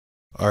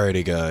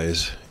Alrighty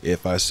guys,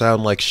 if I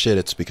sound like shit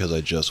it's because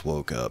I just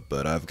woke up,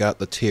 but I've got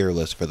the tier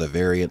list for the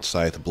variant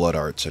Scythe Blood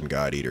Arts and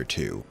God Eater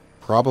 2.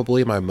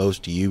 Probably my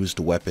most used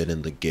weapon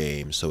in the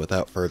game, so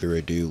without further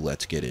ado,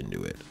 let's get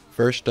into it.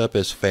 First up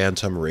is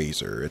Phantom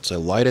Razor. It's a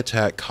light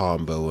attack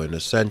combo and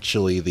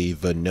essentially the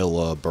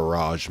vanilla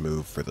barrage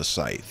move for the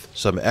Scythe.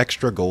 Some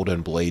extra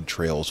golden blade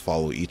trails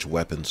follow each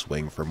weapon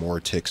swing for more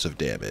ticks of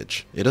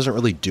damage. It doesn't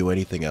really do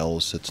anything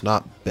else, it's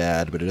not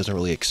bad, but it doesn't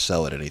really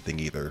excel at anything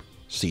either.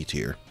 C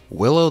tier.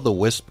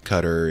 Will-O-the-Wisp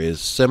Cutter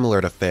is similar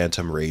to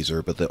Phantom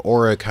Razor, but the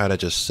aura kinda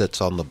just sits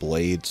on the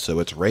blade, so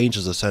its range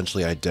is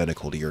essentially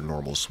identical to your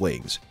normal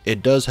swings.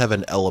 It does have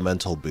an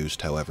elemental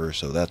boost, however,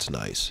 so that's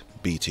nice.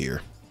 B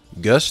tier.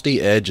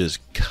 Gusty Edge is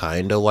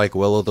kinda like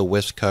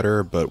Will-O-the-Wisp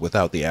Cutter, but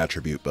without the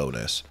attribute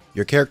bonus.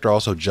 Your character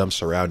also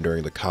jumps around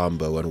during the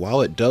combo, and while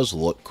it does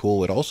look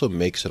cool, it also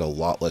makes it a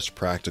lot less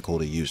practical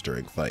to use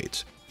during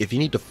fights. If you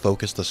need to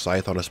focus the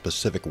Scythe on a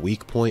specific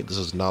weak point, this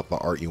is not the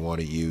art you want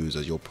to use,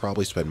 as you'll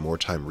probably spend more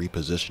time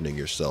repositioning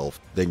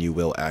yourself than you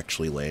will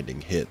actually landing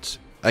hits.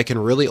 I can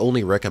really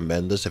only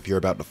recommend this if you're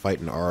about to fight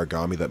an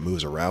Aragami that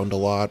moves around a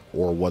lot,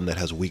 or one that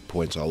has weak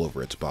points all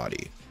over its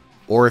body.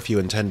 Or if you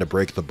intend to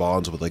break the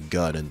bonds with a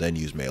gun and then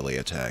use melee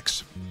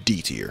attacks.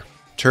 D tier.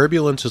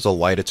 Turbulence is a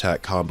light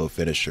attack combo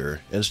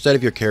finisher. Instead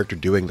of your character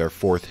doing their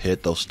fourth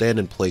hit, they'll stand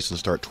in place and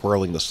start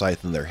twirling the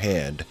Scythe in their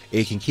hand, and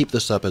you can keep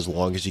this up as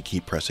long as you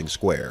keep pressing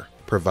square,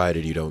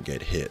 provided you don't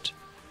get hit.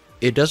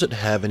 It doesn't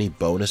have any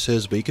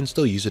bonuses, but you can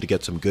still use it to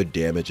get some good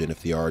damage in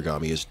if the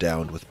Aragami is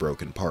downed with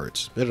broken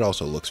parts, and it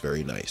also looks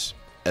very nice.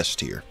 S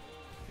tier.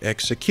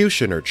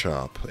 Executioner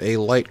Chop, a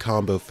light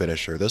combo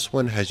finisher. This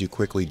one has you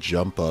quickly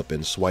jump up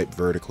and swipe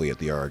vertically at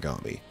the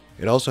Aragami.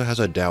 It also has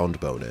a downed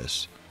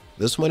bonus.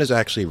 This one is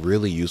actually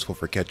really useful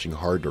for catching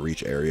hard to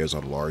reach areas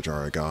on large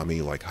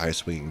Aragami like high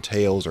swinging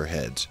tails or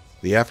heads.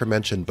 The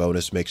aforementioned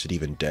bonus makes it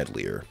even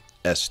deadlier.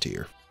 S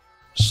tier.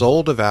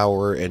 Soul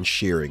Devourer and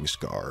Shearing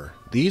Scar.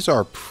 These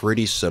are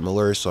pretty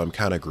similar, so I'm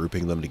kinda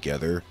grouping them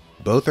together.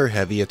 Both are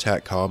heavy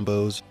attack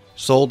combos.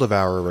 Soul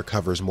Devourer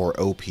recovers more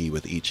OP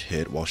with each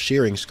hit, while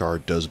Shearing Scar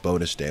does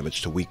bonus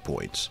damage to weak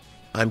points.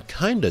 I'm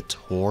kinda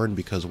torn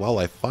because while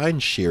I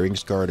find Shearing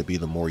Scar to be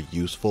the more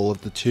useful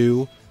of the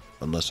two,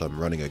 unless I'm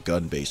running a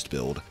gun-based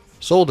build,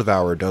 Soul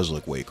Devourer does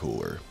look way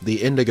cooler.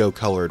 The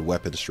indigo-colored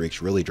weapon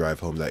streaks really drive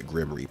home that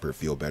Grim Reaper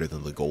feel better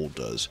than the gold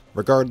does.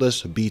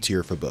 Regardless, B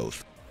tier for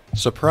both.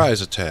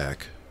 Surprise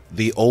Attack.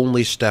 The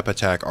only step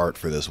attack art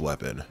for this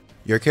weapon.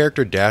 Your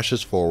character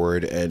dashes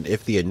forward, and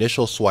if the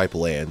initial swipe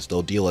lands,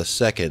 they'll deal a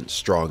second,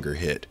 stronger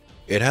hit.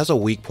 It has a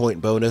weak point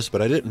bonus,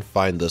 but I didn't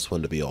find this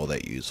one to be all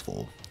that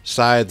useful.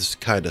 Scythes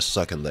kinda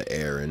suck in the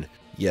air, and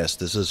yes,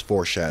 this is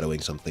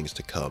foreshadowing some things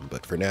to come,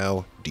 but for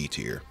now, D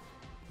tier.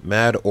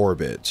 Mad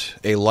Orbit,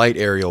 a light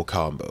aerial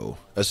combo.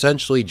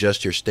 Essentially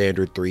just your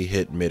standard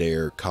 3-hit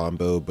mid-air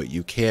combo, but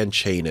you can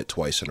chain it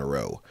twice in a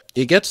row.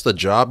 It gets the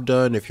job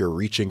done if you're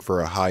reaching for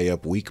a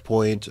high-up weak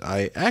point.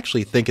 I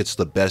actually think it's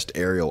the best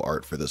aerial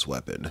art for this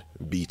weapon.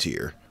 B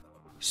tier.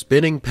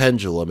 Spinning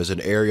Pendulum is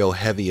an aerial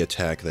heavy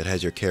attack that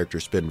has your character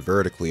spin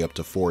vertically up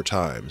to 4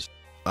 times.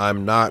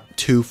 I'm not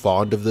too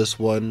fond of this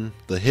one.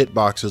 The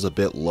hitbox is a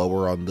bit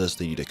lower on this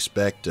than you'd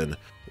expect, and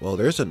well,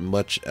 there isn't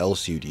much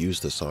else you'd use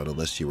this on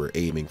unless you were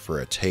aiming for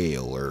a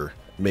tail, or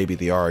maybe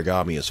the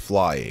Aragami is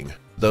flying.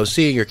 Though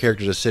seeing your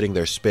character just sitting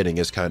there spinning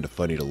is kinda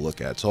funny to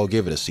look at, so I'll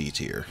give it a C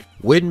tier.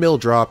 Windmill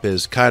Drop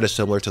is kinda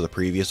similar to the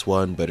previous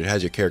one, but it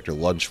has your character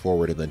lunge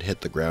forward and then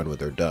hit the ground when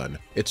they're done.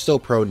 It's still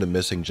prone to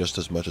missing just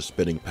as much as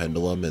Spinning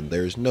Pendulum, and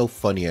there's no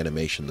funny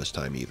animation this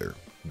time either.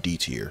 D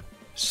tier.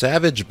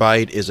 Savage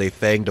Bite is a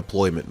Fang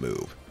deployment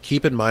move.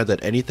 Keep in mind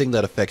that anything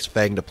that affects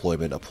Fang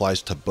deployment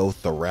applies to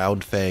both the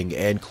Round Fang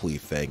and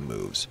Cleave Fang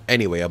moves.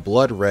 Anyway, a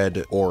blood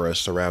red aura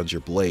surrounds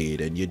your blade,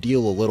 and you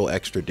deal a little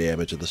extra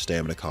damage and the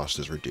stamina cost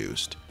is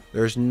reduced.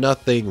 There's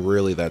nothing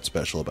really that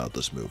special about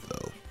this move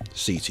though.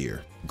 C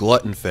tier.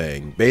 Glutton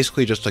Fang,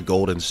 basically just a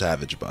golden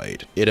Savage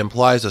Bite. It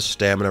implies a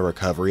stamina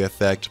recovery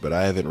effect, but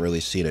I haven't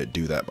really seen it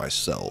do that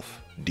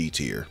myself. D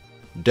tier.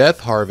 Death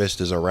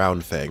Harvest is a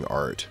Round Fang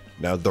art.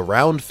 Now, the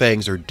round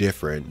fangs are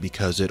different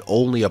because it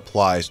only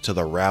applies to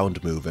the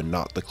round move and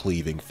not the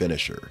cleaving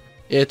finisher.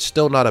 It's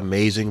still not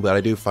amazing, but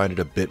I do find it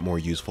a bit more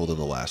useful than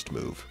the last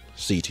move.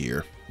 C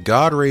tier.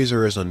 God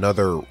Razor is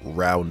another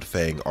round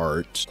fang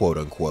art, quote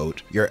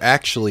unquote. You're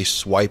actually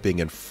swiping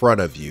in front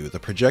of you. The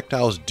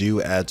projectiles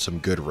do add some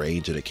good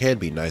range, and it can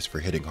be nice for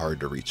hitting hard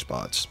to reach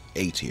spots.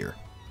 A tier.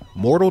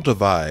 Mortal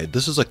Divide,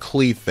 this is a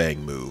Cleave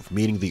Fang move,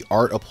 meaning the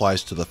art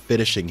applies to the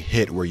finishing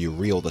hit where you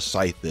reel the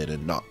Scythe in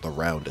and not the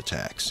round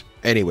attacks.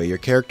 Anyway, your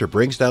character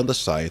brings down the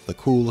Scythe, a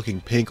cool looking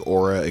pink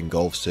aura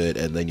engulfs it,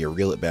 and then you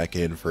reel it back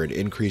in for an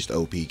increased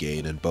OP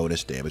gain and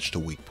bonus damage to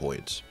weak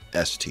points.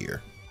 S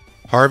tier.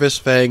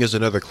 Harvest Fang is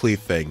another Cleave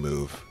Fang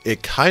move.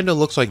 It kinda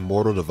looks like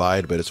Mortal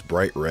Divide, but it's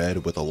bright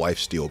red with a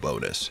lifesteal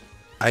bonus.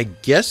 I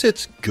guess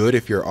it's good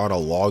if you're on a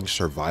long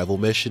survival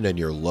mission and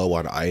you're low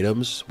on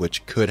items,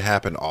 which could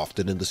happen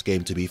often in this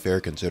game to be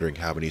fair, considering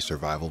how many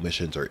survival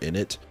missions are in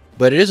it.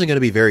 But it isn't going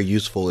to be very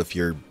useful if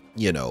you're,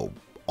 you know,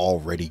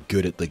 already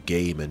good at the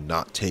game and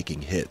not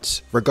taking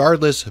hits.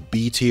 Regardless,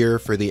 B tier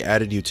for the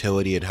added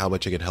utility and how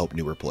much it can help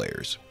newer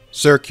players.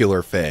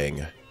 Circular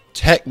Fang.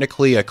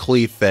 Technically a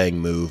Cleave Fang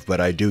move, but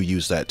I do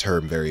use that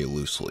term very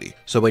loosely.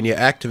 So when you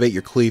activate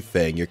your Cleave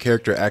Fang, your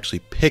character actually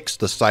picks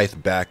the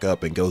Scythe back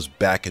up and goes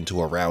back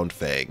into a round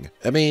Fang.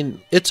 I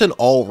mean, it's an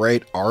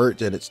alright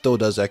art and it still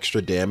does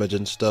extra damage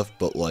and stuff,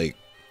 but like,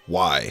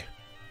 why?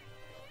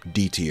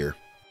 D tier.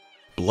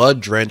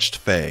 Blood Drenched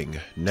Fang.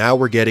 Now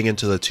we're getting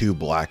into the two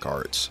black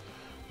arts.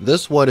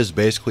 This one is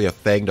basically a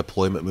Fang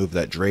deployment move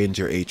that drains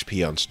your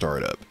HP on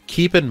startup.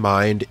 Keep in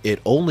mind,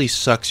 it only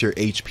sucks your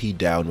HP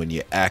down when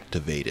you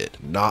activate it,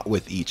 not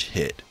with each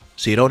hit.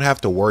 So you don't have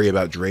to worry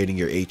about draining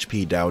your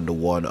HP down to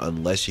 1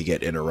 unless you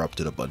get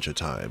interrupted a bunch of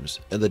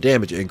times. And the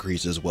damage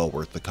increase is well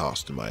worth the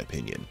cost in my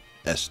opinion.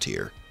 S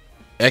tier.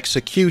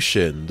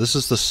 Execution. This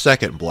is the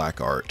second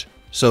black art.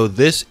 So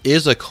this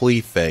is a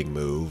Cleave Fang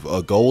move.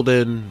 A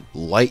golden,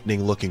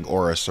 lightning-looking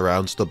aura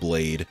surrounds the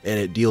blade, and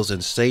it deals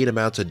insane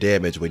amounts of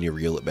damage when you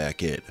reel it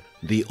back in.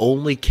 The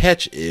only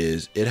catch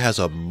is, it has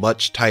a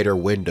much tighter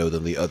window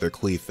than the other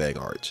Cleave Fang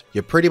arts.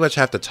 You pretty much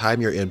have to time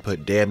your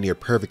input damn near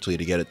perfectly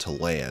to get it to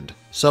land.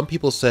 Some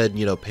people said,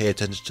 you know, pay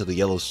attention to the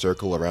yellow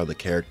circle around the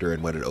character,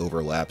 and when it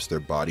overlaps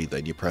their body,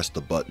 then you press the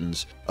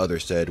buttons.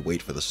 Others said,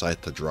 wait for the scythe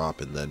to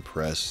drop and then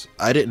press.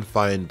 I didn't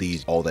find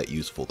these all that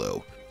useful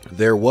though.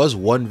 There was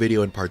one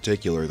video in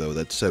particular though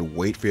that said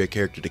wait for your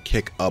character to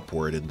kick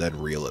upward and then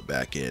reel it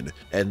back in,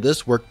 and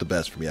this worked the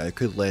best for me. I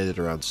could land it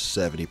around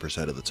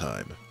 70% of the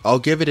time. I'll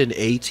give it an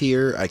A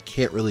tier. I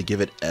can't really give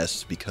it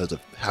S because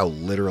of how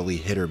literally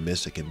hit or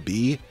miss it can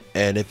be,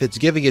 and if it's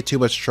giving it too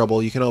much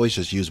trouble you can always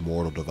just use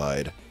Mortal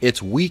Divide.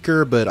 It's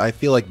weaker, but I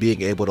feel like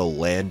being able to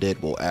land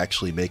it will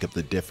actually make up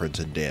the difference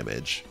in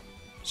damage.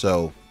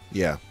 So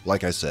yeah,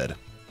 like I said,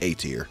 A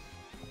tier.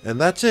 And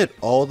that's it,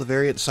 all the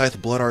variant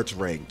Scythe Blood Arts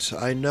ranked.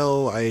 I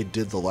know I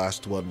did the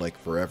last one like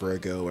forever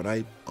ago, and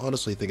I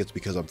honestly think it's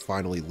because I'm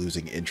finally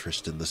losing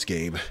interest in this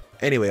game.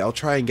 Anyway, I'll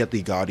try and get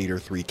the God Eater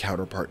 3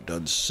 counterpart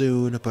done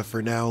soon, but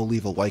for now,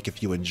 leave a like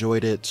if you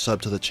enjoyed it,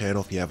 sub to the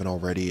channel if you haven't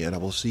already, and I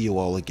will see you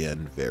all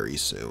again very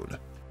soon.